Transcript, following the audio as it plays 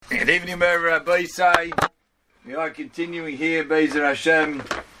Evening, Rabbi Sai. We are continuing here, Be'ezer Hashem,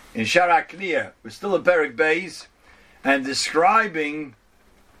 in Shara Kniyah. We're still in Perek Beis, and describing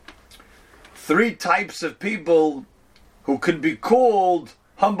three types of people who could be called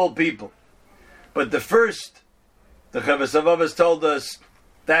humble people. But the first, the Chavos HaLevavos told us,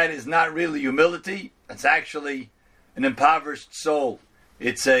 that is not really humility. It's actually an impoverished soul.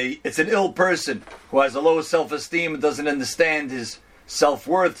 It's an ill person who has a low self-esteem and doesn't understand his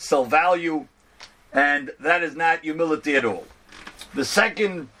self-worth, self-value, and that is not humility at all. The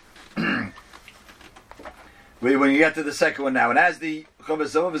second, when you get to the second one now, and as the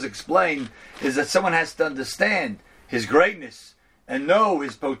Chavos HaLevavos explained, is that someone has to understand his greatness and know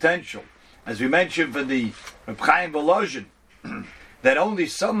his potential. As we mentioned for the Reb Chaim Volozhin, that only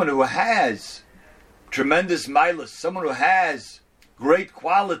someone who has tremendous milas, someone who has great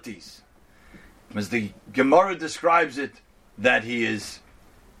qualities, as the Gemara describes it, that he is,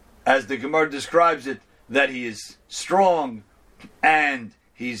 as the Gemara describes it, that he is strong, and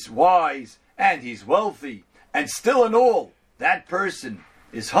he's wise, and he's wealthy, and still in all, that person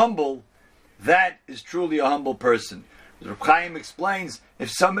is humble. That is truly a humble person. As Reb Chaim explains, if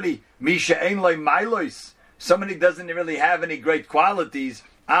somebody, Misha Ein Loi Mailos, somebody doesn't really have any great qualities,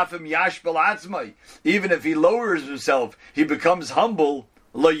 Afim Yashbel Atzmai, even if he lowers himself, he becomes humble,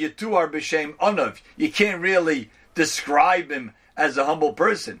 Lo Yetuar B'Shem Onav. You can't really describe him as a humble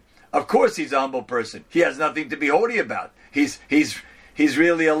person. Of course he's a humble person. He has nothing to be haughty about. He's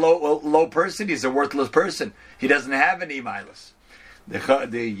really a low person. He's a worthless person. He doesn't have any milas. The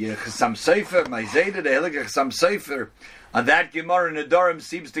Chassam Sofer, Maizeda, the Hilig Chassam Sofer, on that Gemara in Nedarim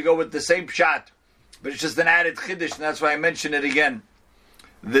seems to go with the same pshat, but it's just an added chiddush, and that's why I mention it again.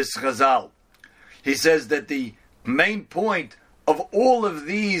 This Chazal, he says that the main point of all of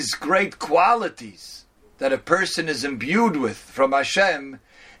these great qualities that a person is imbued with from Hashem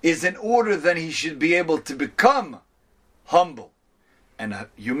is in order that he should be able to become humble. And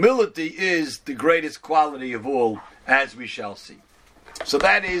humility is the greatest quality of all, as we shall see. So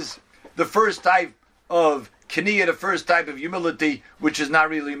that is the first type of Kniyah, the first type of humility, which is not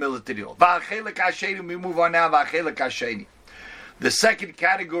really humility at all. We move on now. The second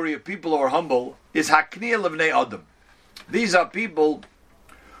category of people who are humble is Hakniyah Levnei Adam. These are people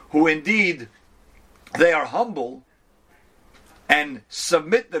who indeed they are humble and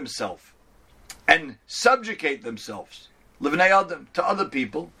submit themselves and subjugate themselves, Levnei Adam, to other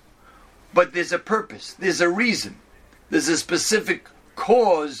people, but there's a purpose, there's a reason, there's a specific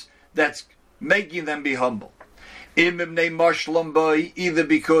cause that's making them be humble. Either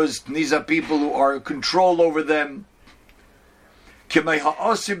because these are people who are in control over them. For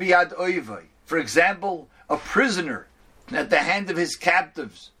example, a prisoner at the hand of his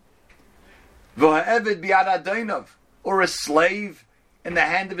captives, or a slave in the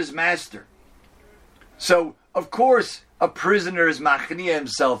hand of his master. So, of course, a prisoner is machniya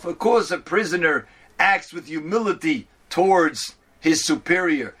himself. Of course, a prisoner acts with humility towards his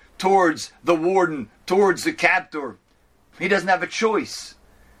superior, towards the warden, towards the captor. He doesn't have a choice.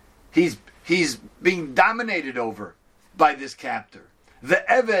 He's being dominated over by this captor. The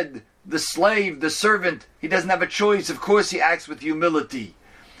eved, the slave, the servant, he doesn't have a choice. Of course, he acts with humility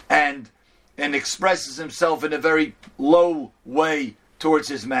and expresses himself in a very low way towards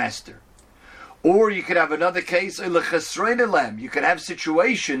his master. Or you could have another case, you could have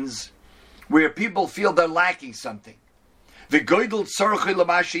situations where people feel they're lacking something. And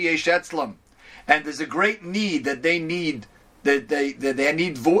there's a great need that they need,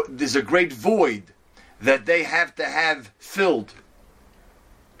 there's a great void that they have to have filled.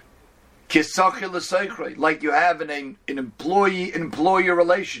 Like you have in an employee-employer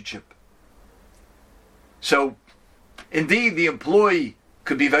relationship. So, indeed, the employee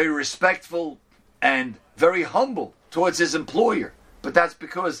could be very respectful and very humble towards his employer, but that's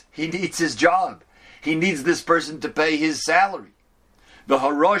because he needs his job. He needs this person to pay his salary. You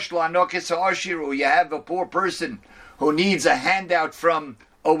have a poor person who needs a handout from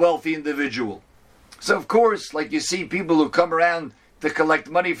a wealthy individual. So, of course, like you see people who come around to collect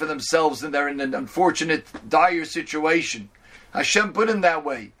money for themselves and they're in an unfortunate, dire situation. Hashem put him that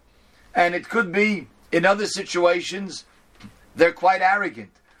way. And it could be, in other situations, they're quite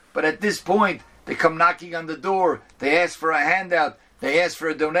arrogant. But at this point, they come knocking on the door, they ask for a handout, they ask for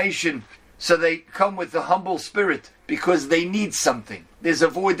a donation, so they come with a humble spirit because they need something. There's a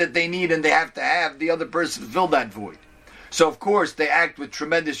void that they need and they have to have the other person fill that void. So of course, they act with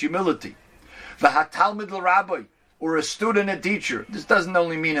tremendous humility. V'hatalmid l'rabbi, or a student and teacher. This doesn't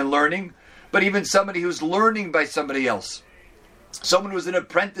only mean in learning, but even somebody who's learning by somebody else. Someone who's an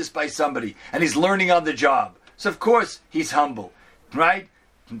apprentice by somebody, and he's learning on the job. So of course, he's humble, right?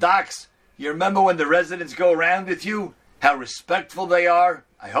 Docs, you remember when the residents go around with you? How respectful they are?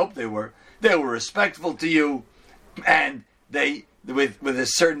 I hope they were. They were respectful to you, and they, with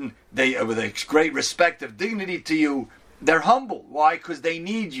a great respect of dignity to you, they're humble. Why? Because they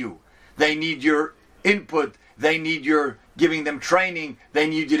need you. They need your input. They need your giving them training. They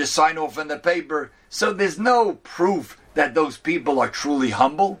need you to sign off on the paper. So there's no proof that those people are truly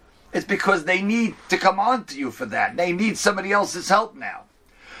humble. It's because they need to come on to you for that. They need somebody else's help now.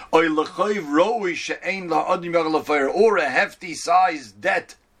 Or a hefty sized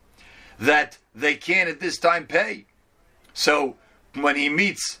debt that they can't at this time pay. So when he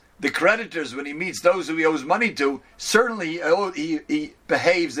meets the creditors, when he meets those who he owes money to, certainly he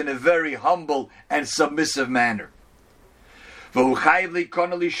behaves in a very humble and submissive manner. He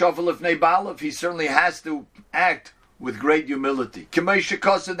certainly has to act with great humility.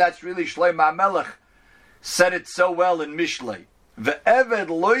 That's really Shlomo HaMelech said it so well in Mishlei. That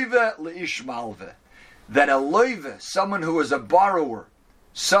a loive, someone who is a borrower,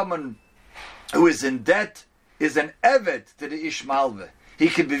 someone who is in debt, is an eved to the ishmalve. He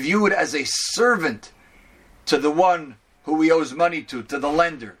can be viewed as a servant to the one who he owes money to the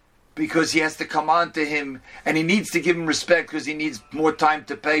lender, because he has to come on to him and he needs to give him respect because he needs more time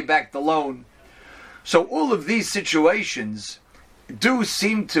to pay back the loan. So all of these situations do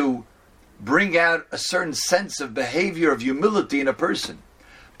seem to bring out a certain sense of behavior of humility in a person.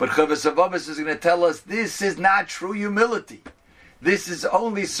 But Chavos HaLevavos is going to tell us this is not true humility. This is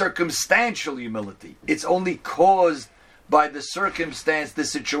only circumstantial humility. It's only caused by the circumstance, the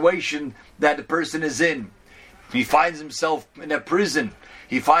situation that the person is in. He finds himself in a prison.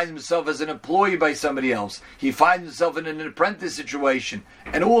 He finds himself as an employee by somebody else. He finds himself in an apprentice situation.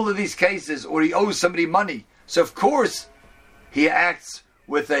 And all of these cases, or he owes somebody money. So of course, he acts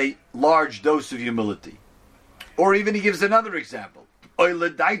with a large dose of humility. Or even he gives another example. Or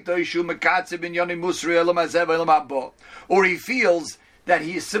he feels that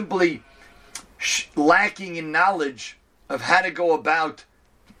he is simply lacking in knowledge of how to go about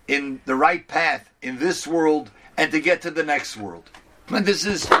in the right path in this world and to get to the next world. And this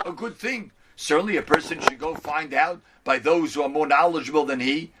is a good thing. Certainly a person should go find out by those who are more knowledgeable than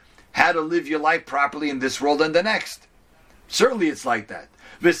he how to live your life properly in this world and the next. Certainly it's like that.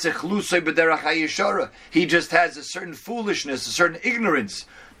 He just has a certain foolishness, a certain ignorance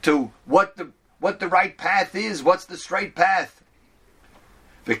to what the right path is, what's the straight path.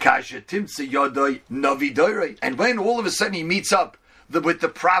 And when all of a sudden he meets up with the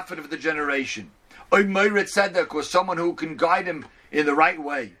prophet of the generation, or someone who can guide him in the right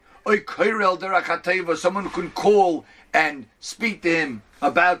way, someone who can call and speak to him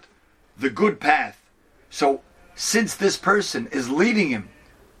about the good path. So since this person is leading him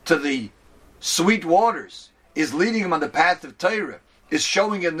to the sweet waters, is leading him on the path of Torah, is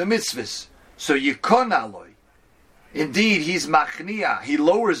showing him the mitzvahs, so yikon aloi. Indeed, he's machnia, he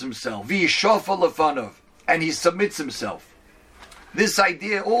lowers himself, v'yishofa lefanov, and he submits himself. This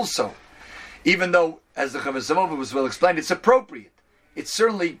idea also, even though, as the Chavos HaLevavos was well explained, it's appropriate. It's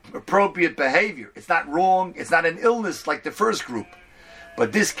certainly appropriate behavior. It's not wrong, it's not an illness like the first group.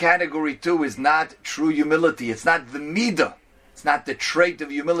 But this category too is not true humility. It's not the midah. It's not the trait of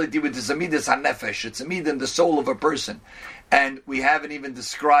humility, which is a midas hanefesh. It's a midah in the soul of a person. And we haven't even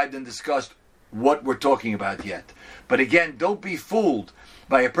described and discussed what we're talking about yet. But again, don't be fooled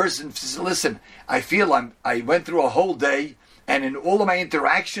by a person. Listen, I went through a whole day, and in all of my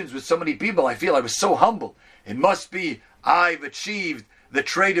interactions with so many people, I feel I was so humble. It must be I've achieved the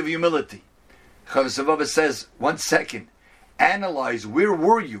trait of humility. Chavos HaLevavos says, 1 second, analyze where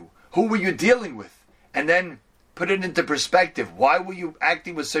were you, who were you dealing with, and then put it into perspective. Why were you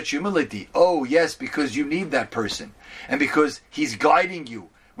acting with such humility? Oh yes, because you need that person, and because he's guiding you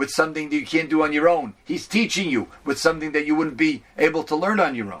with something that you can't do on your own. He's teaching you with something that you wouldn't be able to learn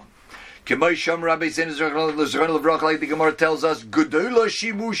on your own. Like the Gemara tells us,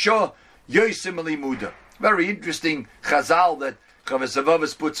 very interesting chazal that Chavos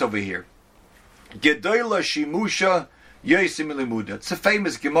HaLevavos puts over here. It's a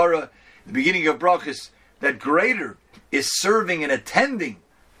famous Gemara, the beginning of Brachos, that greater is serving and attending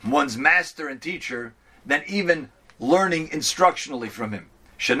one's master and teacher than even learning instructionally from him.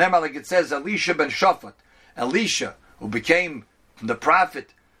 Shenemar, like it says, Elisha ben Shaphat, Elisha, who became the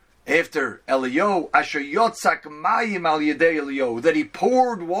prophet after Eliyahu, Asher yotzak mayim al yedei Eliyahu, that he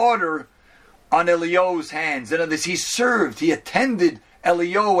poured water on Eliyahu's hands. And he served, he attended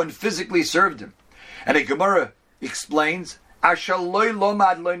Eliyahu and physically served him. And the Gemara explains, Asher loy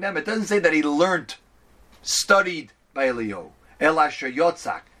lomad loy nem. It doesn't say that he learned, studied by Eliyahu. El Asher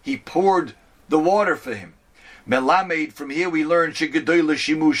yotzak, he poured the water for him. Melamed, from here we learn shegedoyle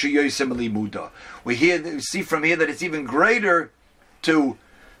shimusha yosem limuda. We see from here that it's even greater to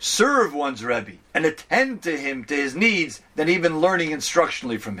serve one's Rebbe and attend to him, to his needs, than even learning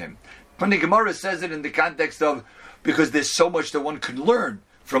instructionally from him. When the Gemara says it in the context of, because there's so much that one could learn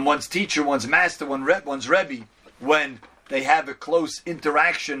from one's teacher, one's master, one's Rebbe, when they have a close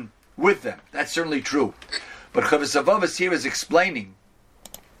interaction with them. That's certainly true. But Chavos Avavos here is explaining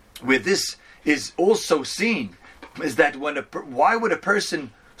where this is also seen, is that why would a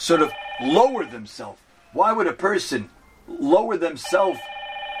person sort of lower themselves? Why would a person lower themselves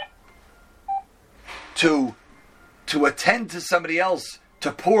to attend to somebody else,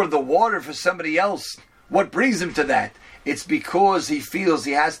 to pour the water for somebody else? What brings him to that? It's because he feels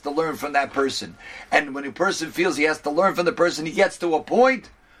he has to learn from that person. And when a person feels he has to learn from the person, he gets to a point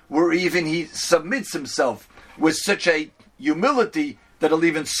where even he submits himself with such a humility that it'll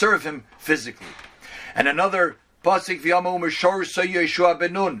even serve him physically. And another pasuk, V'yama u'meshor so Yeshua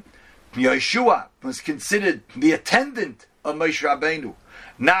ben Nun. Yeshua was considered the attendant of Moshe Rabbeinu.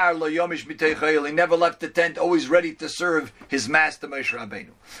 Nar lo yomish miteichayil. He never left the tent, always ready to serve his master Moshe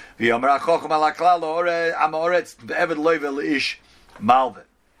Rabbeinu. V'yomer ha'chocham alaklal amoretz be'eved loivel ish malveh.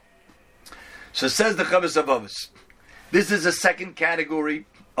 So says the Chavos Avavos, this is a second category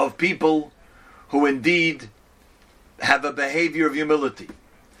of people who indeed have a behavior of humility.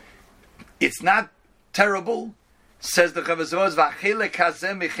 It's not terrible, says the Chavos Avavos, v'achilek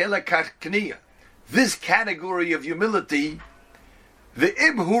hazeh michelek ha'kniyah. This category of humility, the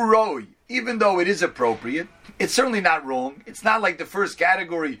ibhuroi, even though it is appropriate, it's certainly not wrong. It's not like the first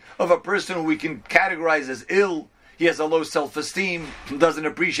category of a person who we can categorize as ill. He has a low self-esteem, doesn't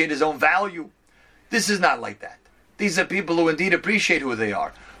appreciate his own value. This is not like that. These are people who indeed appreciate who they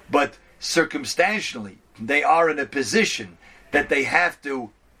are. But circumstantially, they are in a position that they have to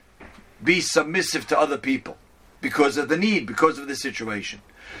be submissive to other people because of the need, because of the situation.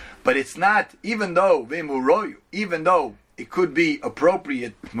 But it's not, even though it could be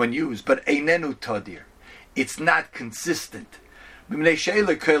appropriate when used, but einenu tadir. It's not consistent. First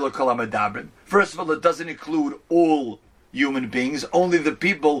of all, it doesn't include all human beings, only the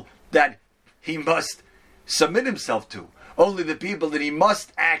people that he must submit himself to, only the people that he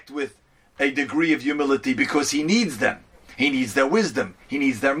must act with a degree of humility because he needs them. He needs their wisdom, he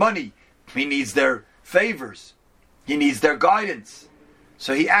needs their money, he needs their favors, he needs their guidance.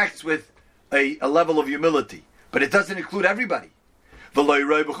 So he acts with a level of humility. But it doesn't include everybody. And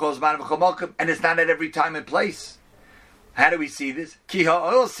it's not at every time and place. How do we see this? When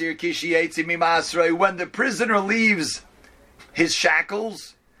the prisoner leaves his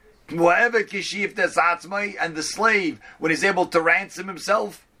shackles, and the slave, when he's able to ransom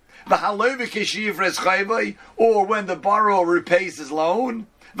himself, or when the borrower repays his loan,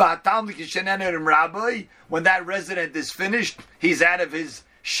 when that resident is finished, he's out of his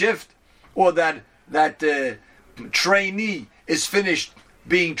shift, or that trainee is finished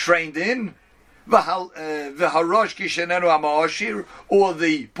being trained in, or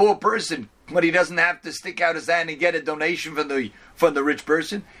the poor person, when he doesn't have to stick out his hand and get a donation from the rich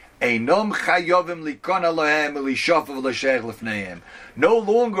person, no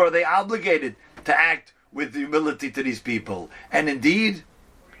longer are they obligated to act with humility to these people. And indeed,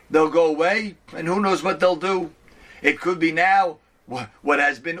 they'll go away, and who knows what they'll do. It could be now what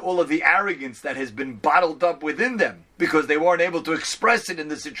has been all of the arrogance that has been bottled up within them because they weren't able to express it in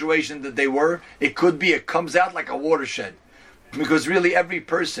the situation that they were. It could be it comes out like a watershed. Because really every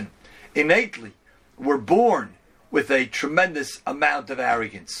person, innately, were born with a tremendous amount of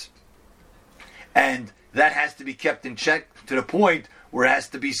arrogance. And that has to be kept in check to the point where it has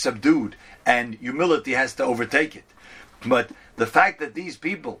to be subdued and humility has to overtake it. But the fact that these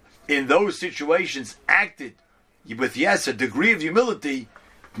people in those situations acted with, yes, a degree of humility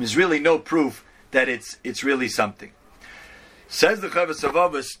is really no proof that it's really something. Says the Chavos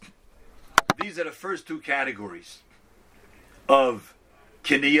Avavos, these are the first two categories of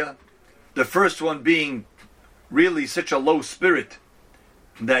kiniyah. The first one being really such a low spirit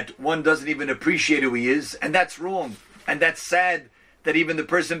that one doesn't even appreciate who he is, and that's wrong, and that's sad that even the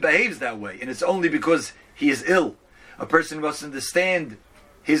person behaves that way, and it's only because he is ill. A person must understand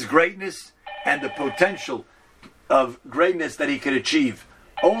his greatness and the potential of greatness that he could achieve.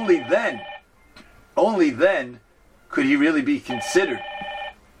 Only then could he really be considered.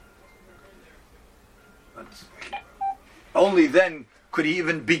 Only then could he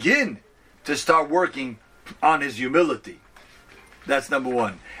even begin to start working on his humility. That's number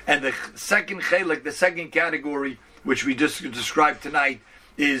one. And the second chelek, the second category, which we just described tonight,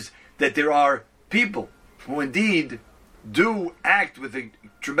 is that there are people who indeed do act with a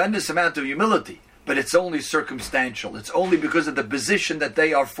tremendous amount of humility, but it's only circumstantial. It's only because of the position that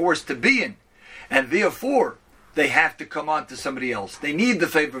they are forced to be in. And therefore, they have to come on to somebody else. They need the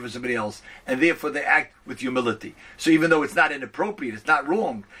favor of somebody else, and therefore they act with humility. So even though it's not inappropriate, it's not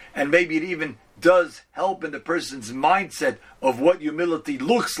wrong, and maybe it even does help in the person's mindset of what humility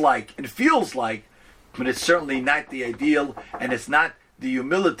looks like and feels like, but it's certainly not the ideal, and it's not the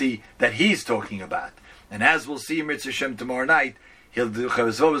humility that he's talking about. And as we'll see in Mitzvah Hashem tomorrow night,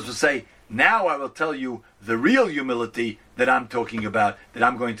 Chavos will say, now I will tell you the real humility that I'm talking about, that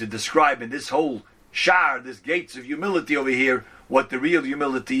I'm going to describe in this whole shar, this gates of humility over here, what the real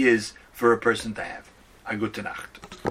humility is for a person to have. A gute Nacht.